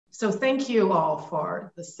So thank you all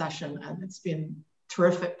for this session, and it's been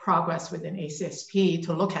terrific progress within ACSP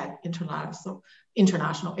to look at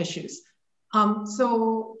international issues.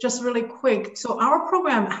 So just really quick, so our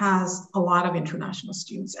program has a lot of international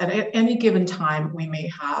students. And at any given time, we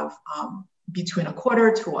may have between a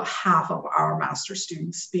quarter to a half of our master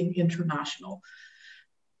students being international.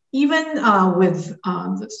 Even with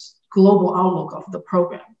this global outlook of the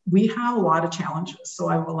program, we have a lot of challenges. So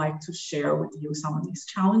I would like to share with you some of these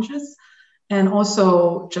challenges. And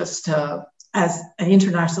also just as an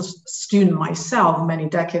international student myself many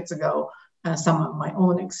decades ago, some of my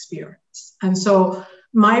own experience. And so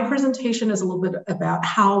my presentation is a little bit about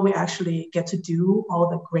how we actually get to do all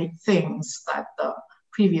the great things that the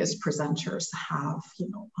previous presenters have,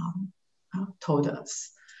 told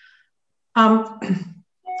us.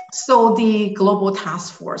 So the Global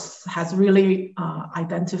Task Force has really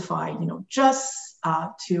identified, just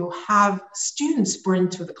to have students bring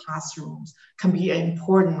to the classrooms can be an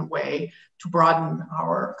important way to broaden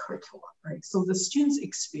our curriculum, right? So the students'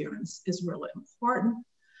 experience is really important.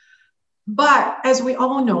 But as we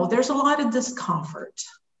all know, there's a lot of discomfort.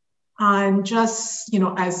 And just,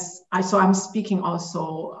 so I'm speaking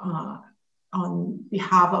also on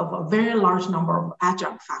behalf of a very large number of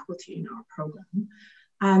adjunct faculty in our program.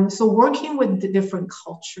 And so working with the different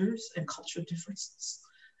cultures and cultural differences.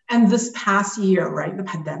 And this past year, right, the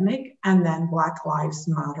pandemic and then Black Lives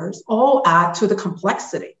Matters all add to the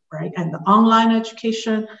complexity, right? And the online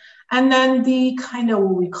education, and then the kind of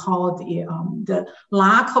what we call the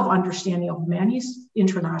lack of understanding of many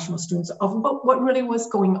international students of what really was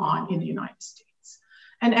going on in the United States.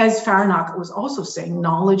 And as Farnak was also saying,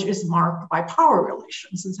 knowledge is marked by power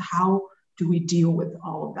relations. And how do we deal with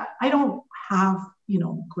all of that? I don't have,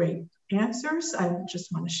 great answers. I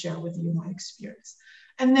just want to share with you my experience.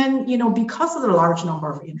 And then, because of the large number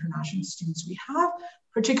of international students we have,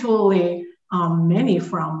 particularly many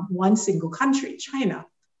from one single country, China,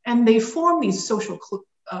 and they form these social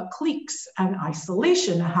cliques and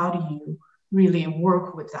isolation. How do you really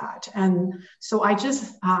work with that? And so I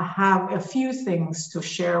just have a few things to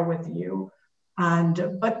share with you.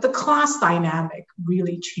 But the class dynamic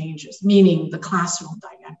really changes, meaning the classroom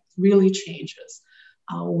dynamic really changes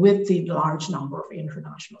with the large number of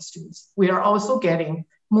international students. We are also getting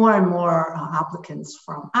more and more applicants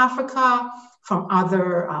from Africa, from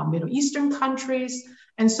other Middle Eastern countries.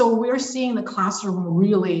 And so we're seeing the classroom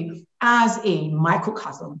really as a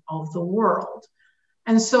microcosm of the world.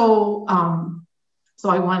 And so, so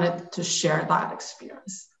I wanted to share that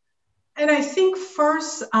experience. And I think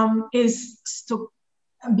first is to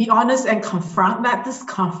be honest and confront that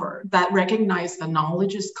discomfort, that recognize the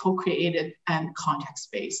knowledge is co-created and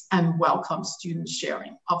context-based and welcome student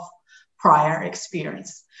sharing of prior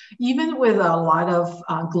experience. Even with a lot of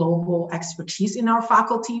global expertise in our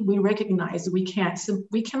faculty, we recognize we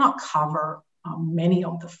cannot cover many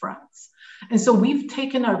of the fronts. And so we've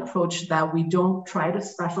taken an approach that we don't try to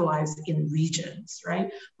specialize in regions,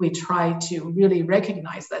 right? We try to really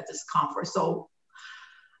recognize that discomfort.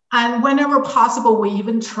 And whenever possible, we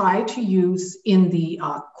even try to use in the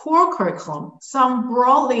core curriculum some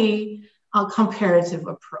broadly comparative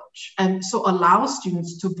approach, and so allow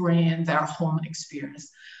students to bring in their home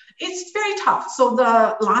experience. It's very tough. So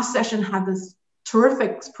the last session had this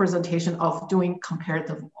terrific presentation of doing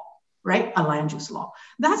comparative law, right? A land use law.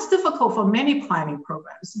 That's difficult for many planning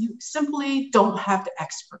programs. You simply don't have the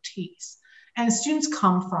expertise. And students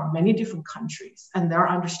come from many different countries, and their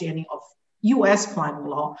understanding of US planning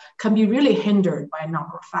law can be really hindered by a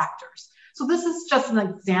number of factors. So this is just an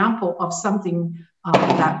example of something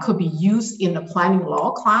that could be used in the planning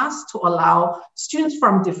law class to allow students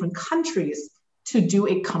from different countries to do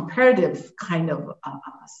a comparative kind of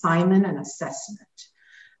assignment and assessment.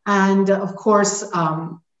 And of course,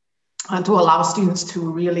 to allow students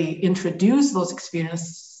to really introduce those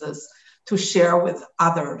experiences to share with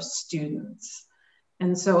other students.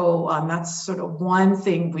 And so that's sort of one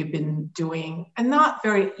thing we've been doing, and not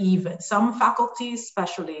very even. Some faculty,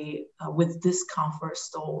 especially with discomfort,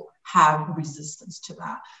 still have resistance to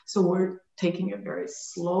that. So we're taking it very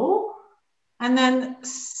slow. And then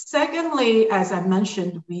secondly, as I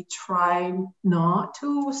mentioned, we try not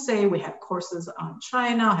to say we have courses on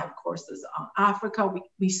China, have courses on Africa.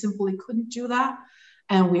 We simply couldn't do that.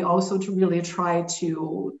 And we also really try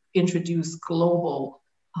to introduce global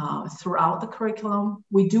throughout the curriculum.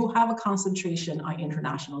 We do have a concentration on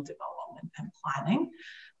international development and planning,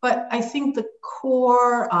 but I think the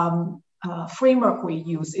core framework we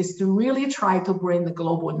use is to really try to bring the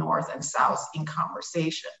global North and South in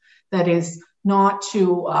conversation. That is not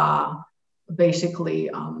to basically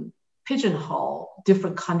pigeonhole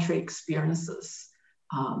different country experiences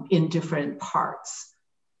in different parts.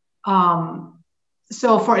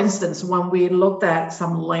 So for instance, when we looked at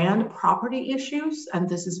some land property issues, and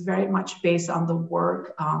this is very much based on the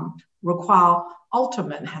work Raquel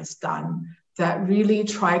Alterman has done, that really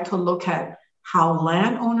try to look at how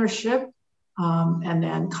land ownership and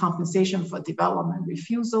then compensation for development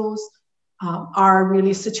refusals are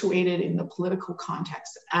really situated in the political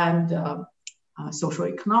context and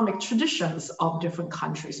socioeconomic traditions of different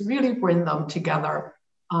countries, really bring them together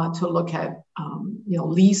to look at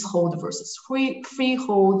leasehold versus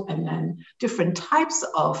freehold, and then different types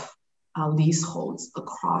of leaseholds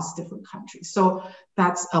across different countries. So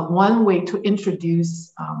that's one way to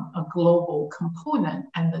introduce a global component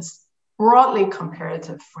and this broadly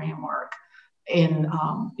comparative framework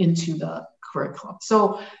into the curriculum.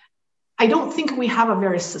 So I don't think we have a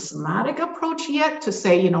very systematic approach yet to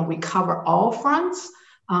say, we cover all fronts,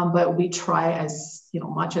 but we try as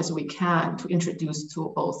much as we can to introduce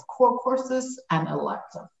to both core courses and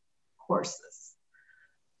elective courses.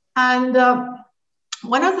 And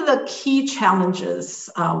one of the key challenges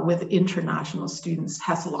with international students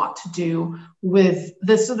has a lot to do with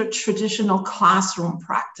this sort of traditional classroom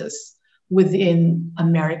practice within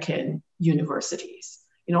American universities.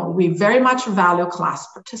 We very much value class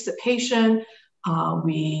participation.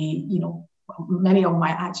 Many of my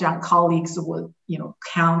adjunct colleagues would,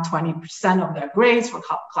 count 20% of their grades for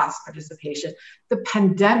class participation. The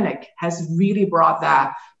pandemic has really brought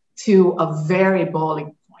that to a very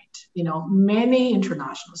boiling point. Many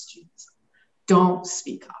international students don't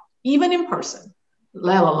speak up, even in person,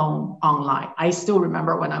 let alone online. I still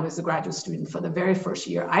remember when I was a graduate student for the very first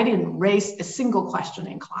year, I didn't raise a single question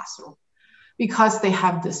in classroom because they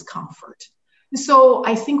have discomfort. So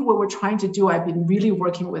I think what we're trying to do, I've been really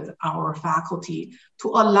working with our faculty to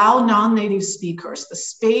allow non-native speakers the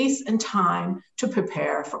space and time to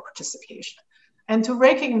prepare for participation and to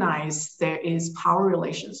recognize there is power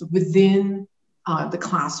relations within the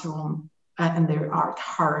classroom and there are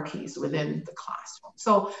hierarchies within the classroom.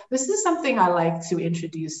 So this is something I like to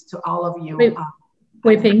introduce to all of you.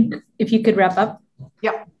 Wei Ping, if you could wrap up.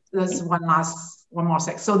 Yep, there's one more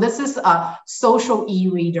sec. So this is a social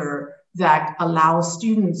e-reader that allows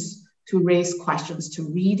students to raise questions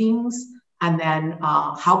to readings and then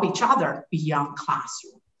help each other beyond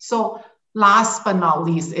classroom. So last but not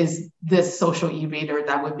least is this social e-reader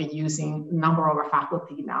that we've been using, a number of our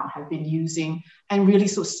faculty now have been using, and really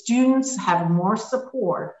so students have more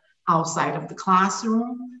support outside of the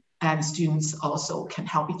classroom and students also can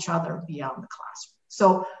help each other beyond the classroom.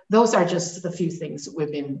 So those are just the few things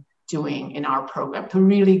we've been doing in our program to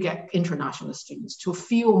really get international students to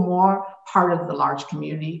feel more part of the large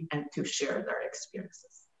community and to share their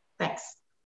experiences. Thanks.